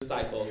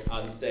disciples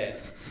and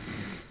said,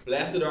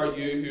 "Blessed are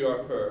you who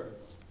are poor,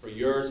 for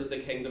yours is the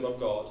kingdom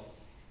of God.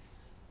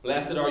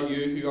 Blessed are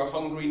you who are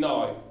hungry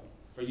now,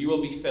 for you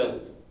will be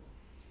filled.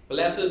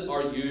 Blessed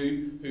are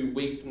you who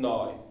weep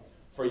now,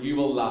 for you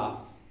will laugh.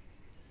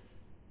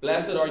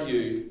 Blessed are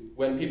you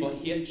when people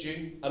hate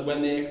you and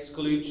when they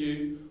exclude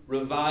you,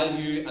 revile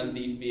you and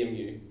defame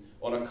you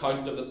on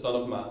account of the Son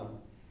of Man.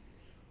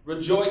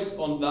 Rejoice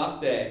on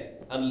that day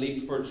and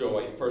leap for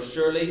joy, for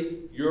surely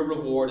your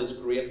reward is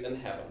great in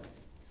heaven,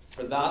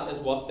 for that is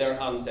what their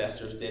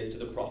ancestors did to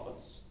the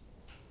prophets.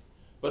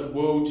 But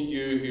woe to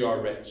you who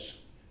are rich,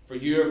 for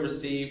you have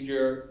received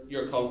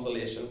your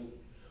consolation.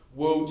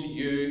 Woe to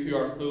you who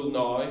are full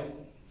now,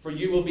 for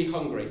you will be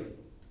hungry.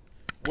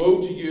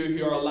 Woe to you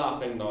who are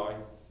laughing now,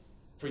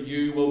 for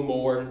you will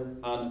mourn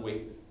and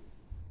weep.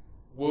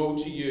 Woe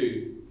to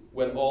you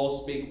when all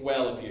speak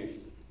well of you,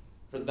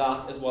 for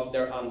that is what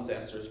their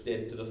ancestors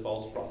did to the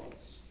false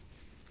prophets."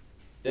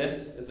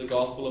 This is the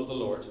gospel of the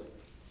Lord.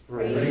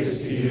 Praise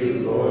to you,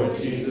 Lord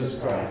Jesus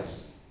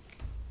Christ.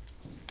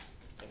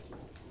 Thank you.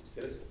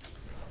 Sit it.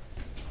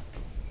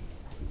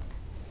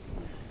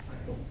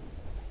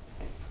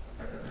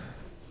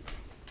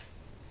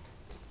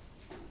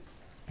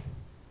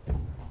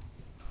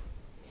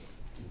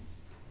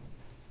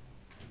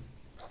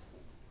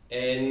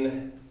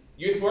 In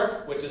youth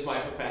work, which is my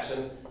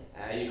profession,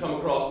 you come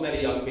across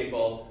many young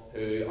people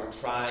who are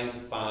trying to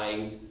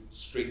find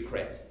street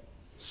cred.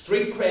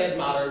 Street cred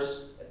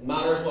matters. It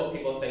matters what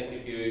people think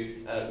of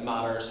you, and it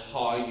matters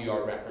how you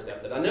are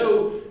represented. I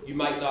know you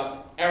might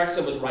not.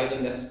 Ericsson was right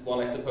in this one,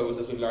 I suppose,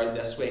 as we've learned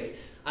this week.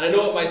 And I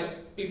know it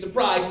might be a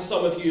surprise to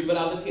some of you, but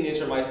as a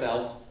teenager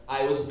myself,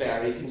 I was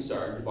very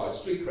concerned about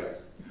street cred.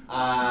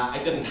 I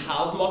didn't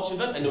have much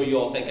of it. I know you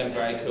all think I'm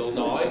very cool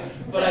now,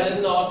 but I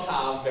did not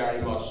have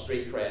very much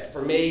street cred.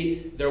 For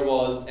me, there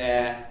was,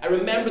 I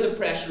remember the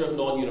pressure of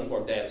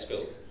non-uniform day in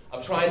school,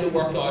 of trying to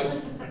work out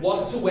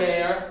what to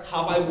wear,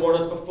 have I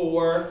worn it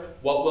before,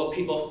 what will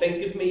people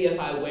think of me if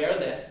I wear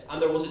this,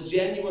 and there was a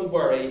genuine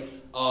worry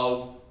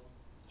of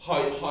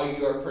how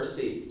you're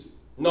perceived.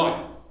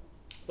 Now,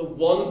 the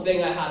one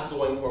thing I had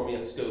going for me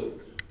at school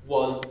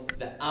was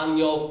the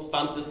annual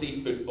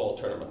fantasy football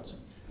tournament.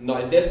 Now,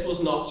 this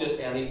was not just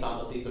any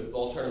fantasy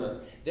football tournament.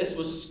 This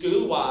was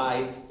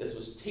school-wide, this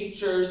was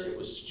teachers, it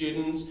was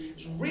students. It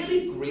was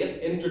really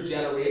great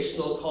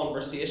intergenerational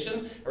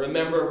conversation. I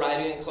remember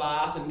writing in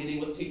class and meeting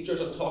with teachers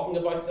and talking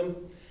about them.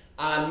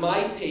 And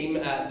my team,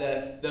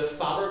 the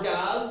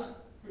Fabregas,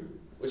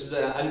 which is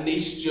a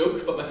niche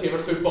joke, but my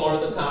favourite footballer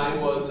at the time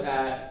was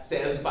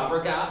Cesc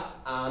Fabregas,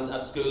 and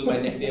at school my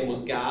nickname was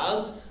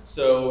Gaz.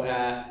 So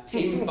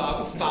Team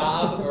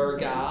Fab or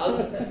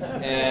Gaz.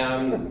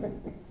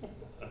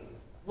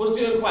 Was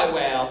doing quite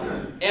well.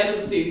 End of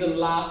the season,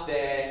 last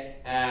day,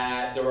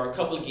 there were a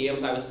couple of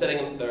games. I was sitting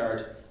in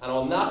third, and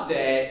on that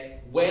day,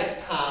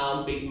 West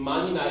Ham beat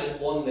Man United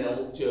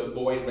 1-0 to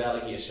avoid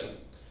relegation.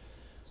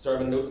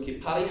 Sermon notes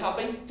keep Paddy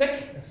happy.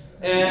 Tick.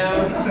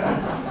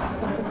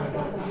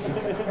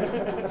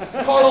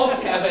 Carlos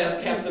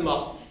Tevez kept them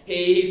up.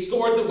 He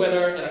scored the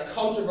winner in a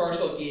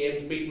controversial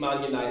game to beat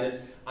Man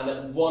United, and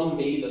it won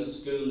me the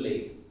school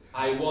league.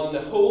 I won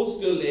the whole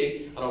school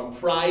league, and on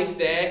prize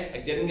day, I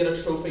didn't get a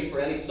trophy for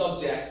any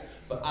subjects,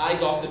 but I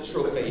got the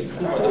trophy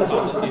for the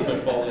Fantasy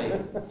Football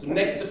League. So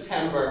next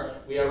September,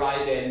 we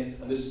arrive in,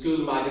 and the school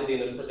magazine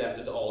is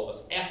presented to all of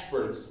us.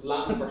 Esperance,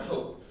 Latin for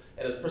hope.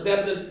 It is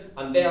presented,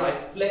 and there I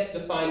flick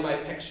to find my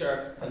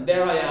picture, and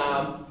there I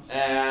am,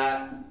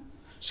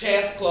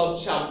 chess club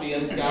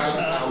champion Gareth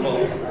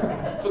Campbell,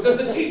 because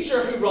the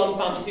teacher who ran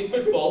fantasy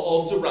football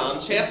also ran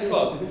chess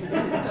club. Do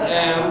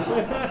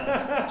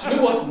you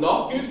know what's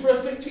not good for a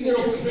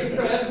 15-year-old street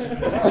cred?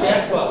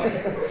 Chess club.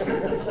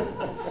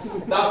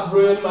 That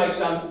ruined my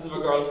chances of a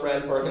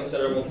girlfriend for a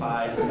considerable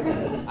time.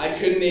 I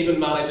couldn't even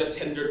manage a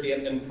Tinder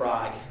date in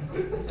Prague.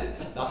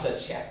 That's a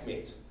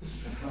checkmate.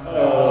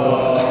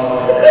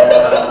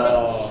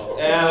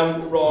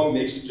 Wrong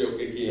niche joke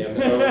again.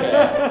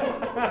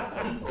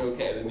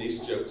 Okay, the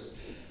niche jokes.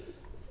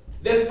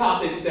 This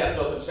passage sets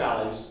us a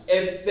challenge.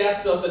 It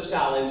sets us a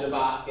challenge of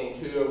asking,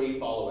 who are we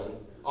following?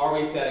 Are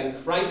we setting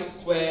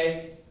Christ's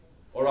way,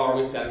 or are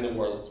we setting the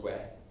world's way?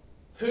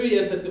 Who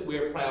is it that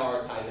we're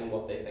prioritizing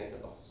what they think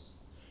of us?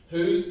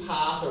 Whose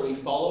path are we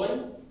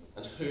following,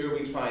 and who are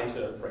we trying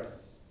to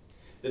impress?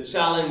 The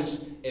challenge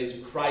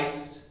is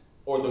Christ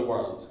or the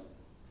world.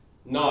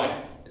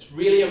 Now, it's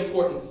really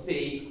important to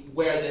see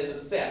where this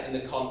is set in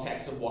the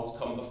context of what's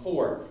come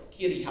before.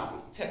 Katie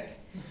happy, tick.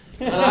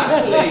 And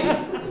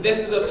actually, this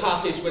is a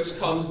passage which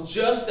comes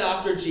just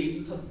after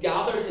Jesus has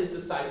gathered his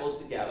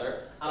disciples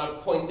together and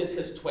appointed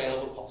his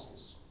 12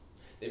 apostles.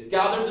 They've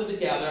gathered them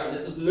together, and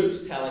this is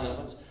Luke's telling of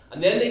it,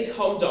 and then they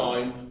come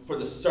down for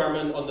the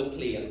Sermon on the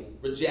Plain,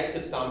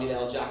 rejected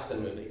Samuel L.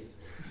 Jackson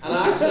movies. And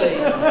actually,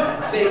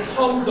 they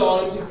come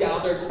down to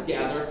gather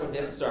together for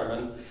this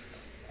sermon.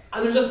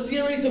 And there's a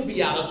series of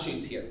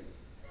beatitudes here.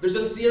 There's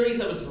a series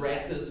of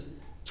addresses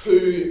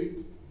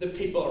to the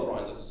people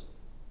around us.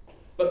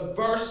 But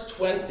verse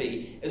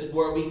 20 is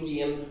where we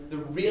gain the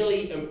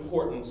really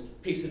important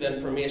piece of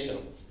information.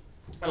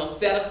 And it's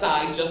set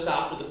aside just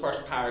after the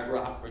first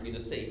paragraph for you to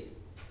see.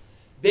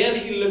 Then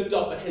he looked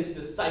up at his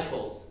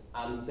disciples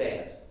and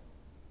said,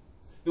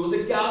 there was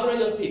a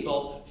gathering of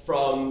people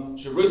from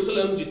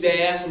Jerusalem,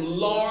 Judea, from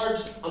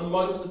large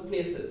amounts of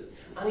places.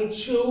 And he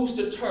chose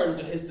to turn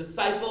to his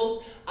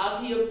disciples as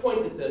he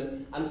appointed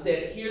them and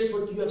said, here's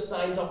what you have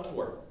signed up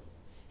for.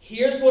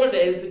 Here's what it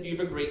is that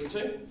you've agreed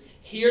to.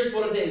 Here's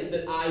what it is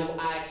that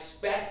I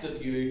expect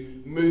of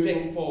you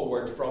moving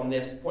forward from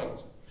this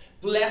point.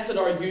 Blessed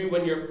are you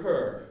when you're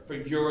poor, for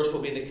yours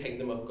will be the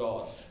kingdom of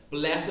God.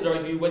 Blessed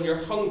are you when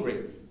you're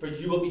hungry, for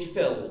you will be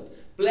filled.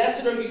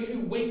 Blessed are you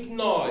who weep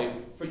now,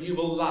 for you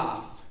will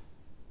laugh.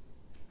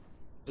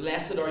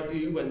 Blessed are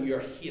you when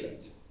you're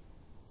hated,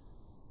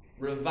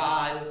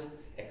 reviled,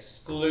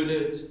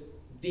 excluded,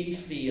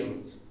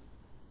 defamed.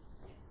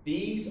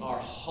 These are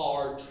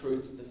hard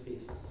truths to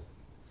face.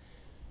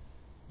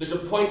 There's a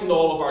point in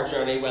all of our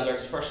journey, whether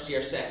it's first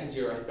year, second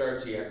year, or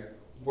third year,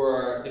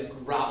 where the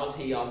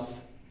gravity of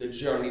the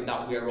journey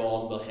that we're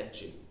on will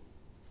hit you.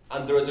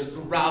 And there is a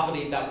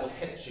gravity that will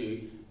hit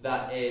you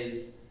that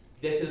is,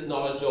 this is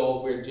not a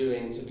job we're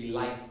doing to be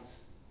liked,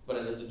 but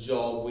it is a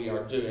job we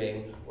are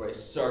doing, or a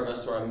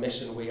service or a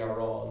mission we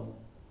are on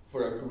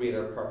for a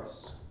greater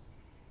purpose.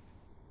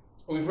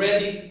 We've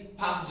read these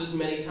passages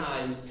many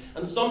times,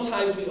 and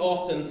sometimes we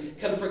often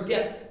can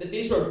forget that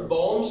these were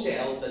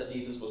bombshells that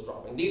Jesus was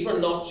dropping. These were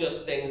not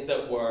just things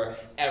that were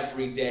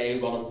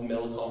everyday,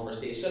 run-of-the-mill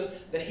conversation,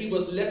 that he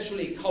was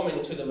literally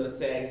coming to them and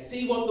saying,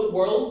 see what the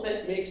world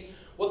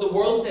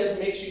says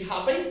makes you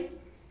happy?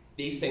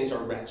 These things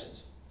are wretched.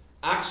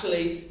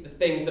 Actually, the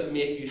things that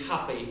make you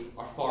happy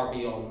are far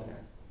beyond there.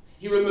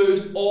 He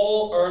removes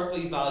all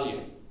earthly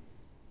value.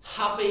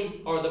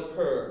 Happy are the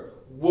poor,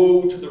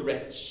 woe to the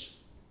rich.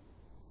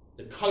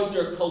 The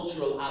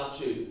counter-cultural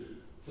attitude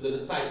for the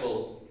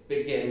disciples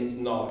begins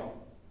now.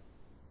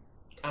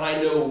 And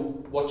I know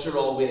what you're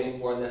all waiting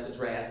for in this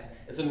address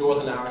is a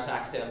Northern Irish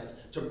accent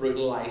to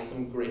brutalise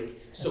some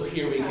Greek. So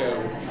here we go.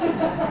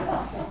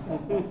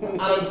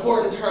 An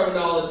important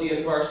terminology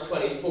in verse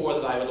 24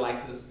 that I would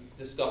like to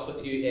discuss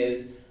with you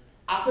is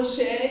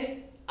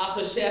apache,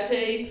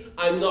 apachete.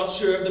 I'm not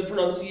sure of the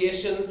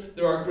pronunciation.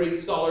 There are Greek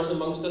scholars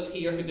amongst us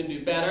here who can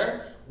do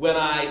better. When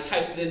I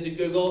typed it into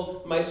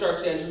Google, my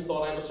search engine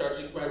thought I was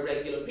searching for my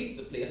regular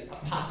pizza place,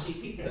 Apache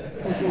Pizza.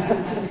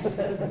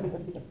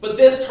 But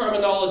this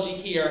terminology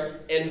here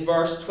in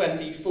verse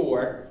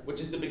 24,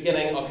 which is the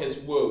beginning of his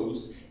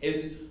woes,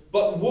 is,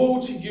 but woe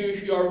to you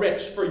who are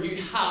rich, for you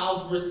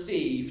have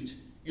received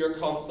your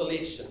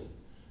consolation.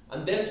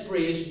 And this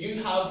phrase,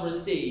 you have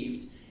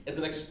received, is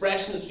an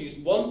expression that's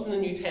used once in the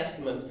New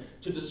Testament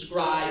to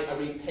describe a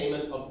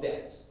repayment of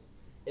debt.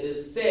 It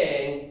is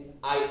saying,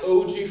 I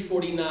owed you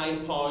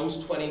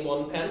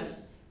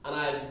 £49.21, and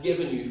I have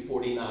given you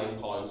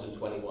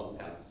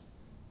 £49.21.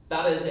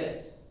 That is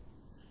it.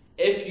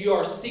 If you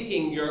are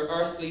seeking your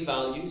earthly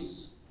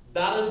values,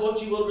 that is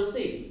what you will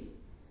receive.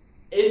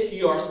 If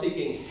you are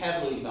seeking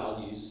heavenly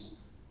values,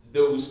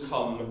 those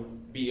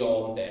come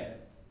beyond there.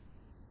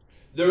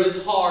 There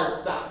is hard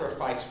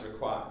sacrifice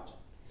required.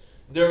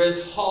 There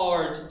is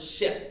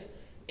hardship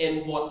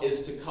in what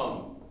is to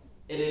come.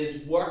 It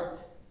is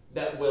work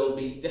that will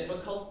be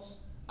difficult,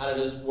 and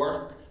it is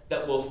work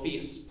that will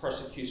face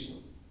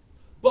persecution.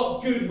 But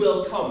good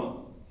will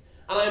come.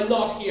 And I'm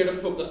not here to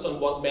focus on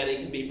what many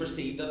can be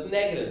perceived as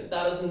negatives.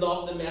 That is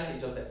not the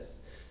message of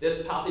this.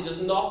 This passage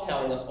is not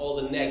telling us all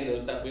the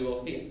negatives that we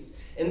will face.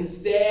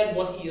 Instead,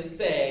 what he is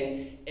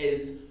saying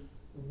is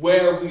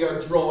where we are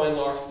drawing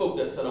our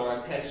focus and our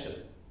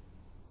attention.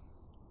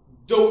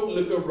 Don't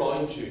look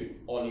around you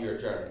on your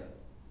journey.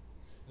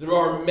 There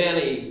are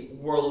many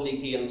worldly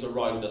gains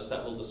around us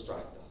that will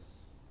distract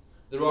us.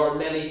 There are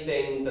many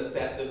things that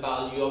set the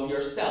value of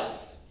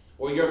yourself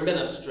or your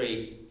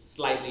ministry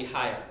slightly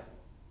higher.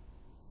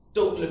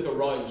 Don't look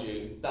around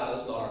you. That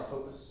is not our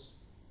focus.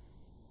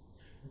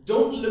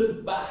 Don't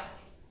look back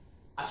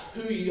at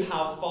who you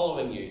have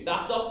following you.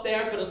 That's up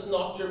there, but it's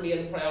not your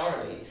main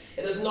priority.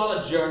 It is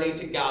not a journey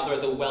to gather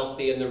the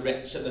wealthy and the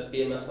rich and the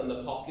famous and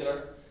the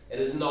popular. It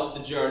is not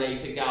the journey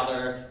to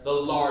gather the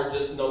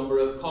largest number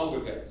of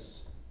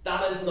congregants.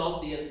 That is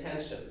not the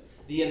intention.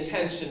 The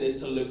intention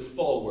is to look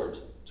forward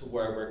to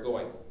where we're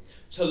going.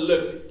 To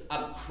look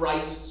at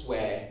Christ's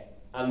way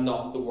and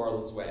not the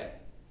world's way.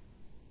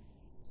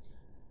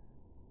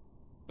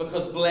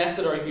 Because blessed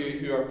are you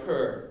who are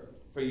poor,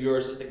 for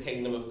yours is the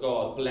kingdom of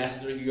God.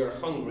 Blessed are you who are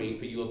hungry,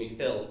 for you will be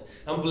filled.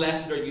 And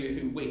blessed are you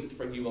who weep,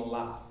 for you will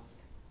laugh.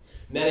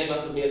 Many of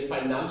us have made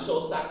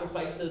financial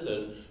sacrifices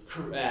and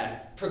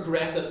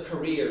progressive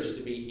careers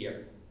to be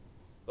here.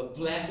 But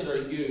blessed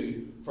are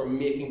you for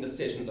making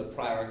decisions that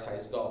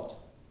prioritize God.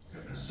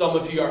 Some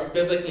of you are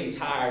physically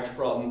tired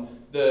from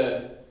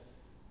the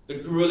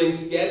grueling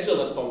schedule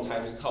that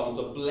sometimes comes,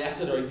 but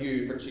blessed are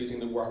you for choosing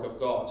the work of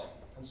God.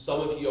 And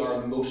some of you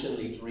are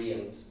emotionally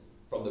drained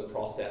from the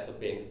process of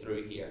being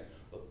through here,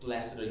 but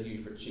blessed are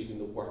you for choosing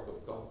the work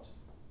of God.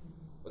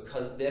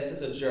 Because this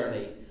is a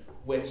journey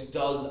which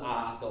does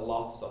ask a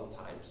lot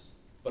sometimes,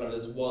 but it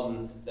is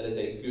one that is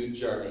a good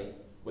journey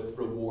with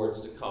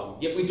rewards to come.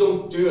 Yet we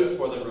don't do it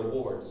for the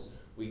rewards.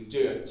 We do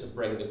it to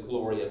bring the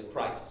glory of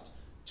Christ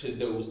to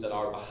those that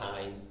are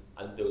behind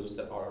and those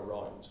that are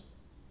around.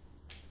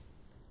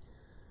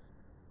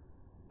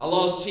 A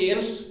lot has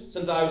changed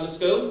since I was at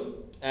school.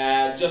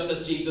 Just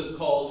as Jesus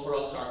calls for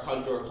us, our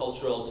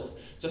countercultural,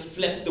 to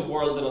flip the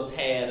world on its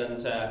head and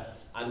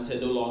to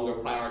no longer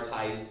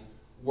prioritise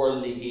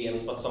worldly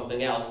gains but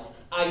something else,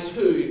 I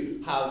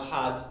too have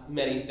had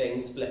many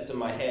things flipped in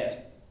my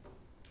head.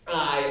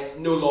 I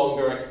no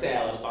longer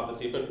excel at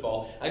fantasy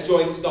football. I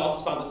joined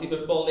Scott's Fantasy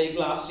Football League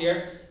last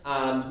year,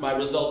 and my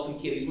results in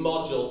Katie's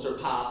module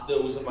surpassed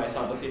those of my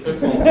fantasy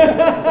football team.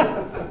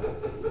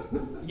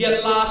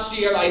 Yet last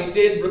year I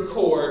did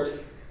record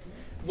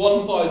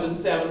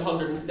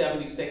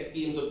 1,776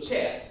 games of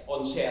chess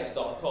on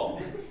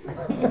chess.com.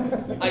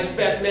 I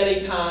spent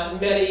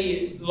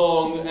many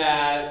long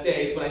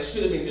days when I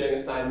should have been doing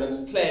assignments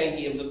playing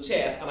games of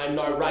chess, and I'm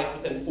now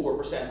ranked within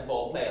 4% of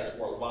all players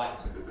worldwide.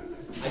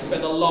 I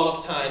spent a lot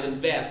of time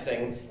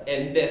investing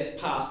in this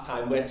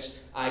pastime, which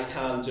I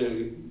can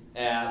do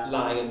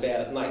lying in bed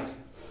at night.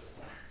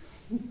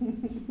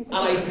 And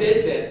I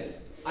did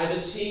this, I've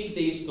achieved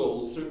these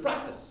goals through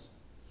practice,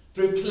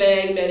 through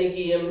playing many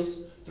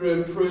games,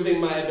 through improving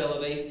my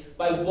ability,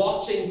 by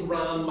watching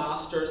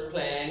grandmasters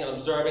playing and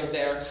observing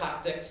their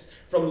tactics,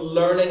 from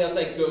learning as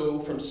I go,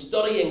 from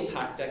studying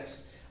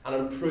tactics, and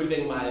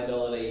improving my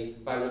ability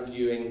by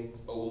reviewing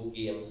old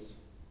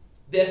games.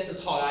 This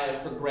is how I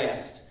have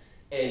progressed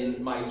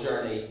in my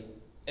journey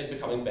in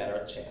becoming better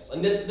at chess.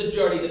 And this is the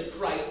journey that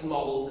Christ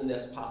models in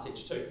this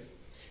passage too.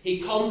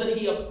 He comes and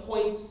he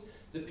appoints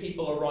the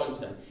people around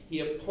him.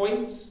 He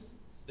appoints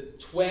the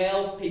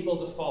 12 people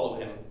to follow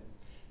him.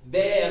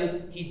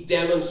 Then he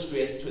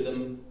demonstrates to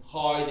them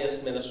how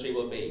this ministry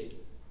will be.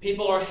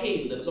 People are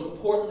healed. It's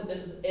important that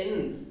this is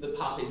in the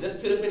passage. This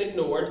could have been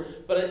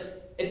ignored, but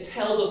it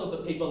tells us of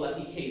the people that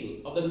he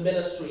heals, of the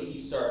ministry he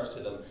serves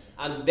to them.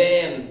 And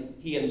then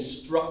he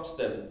instructs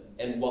them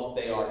in what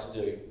they are to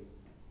do.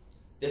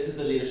 This is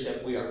the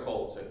leadership we are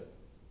called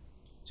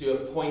to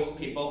appoint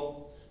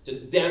people, to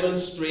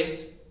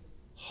demonstrate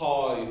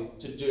how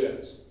to do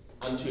it,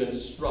 and to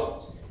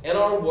instruct in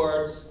our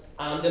words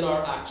and in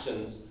our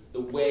actions the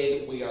way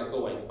that we are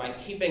going, by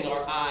keeping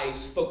our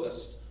eyes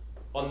focused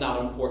on that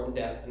important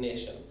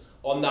destination,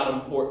 on that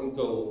important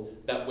goal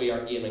that we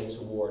are aiming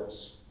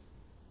towards.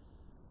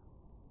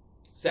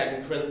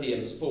 2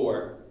 Corinthians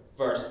 4,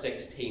 verse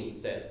 16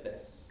 says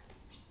this: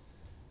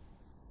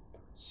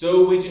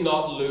 "So we do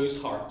not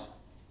lose heart,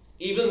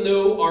 even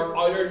though our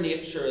outer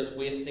nature is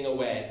wasting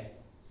away.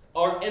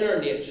 Our inner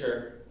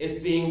nature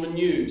is being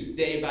renewed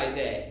day by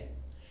day.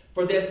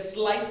 For this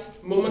slight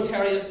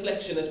momentary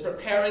affliction is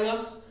preparing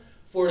us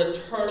for an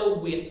eternal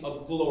weight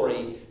of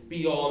glory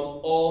beyond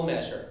all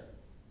measure.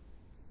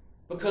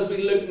 Because we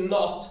look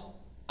not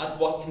at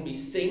what can be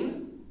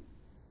seen,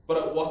 but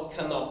at what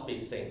cannot be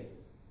seen.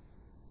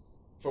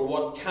 For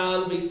what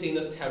can be seen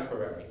is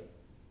temporary,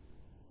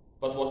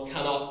 but what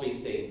cannot be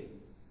seen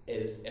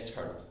is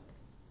eternal."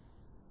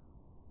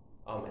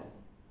 Amen.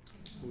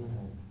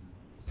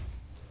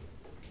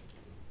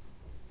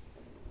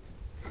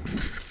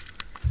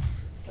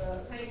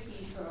 Well, thank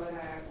you for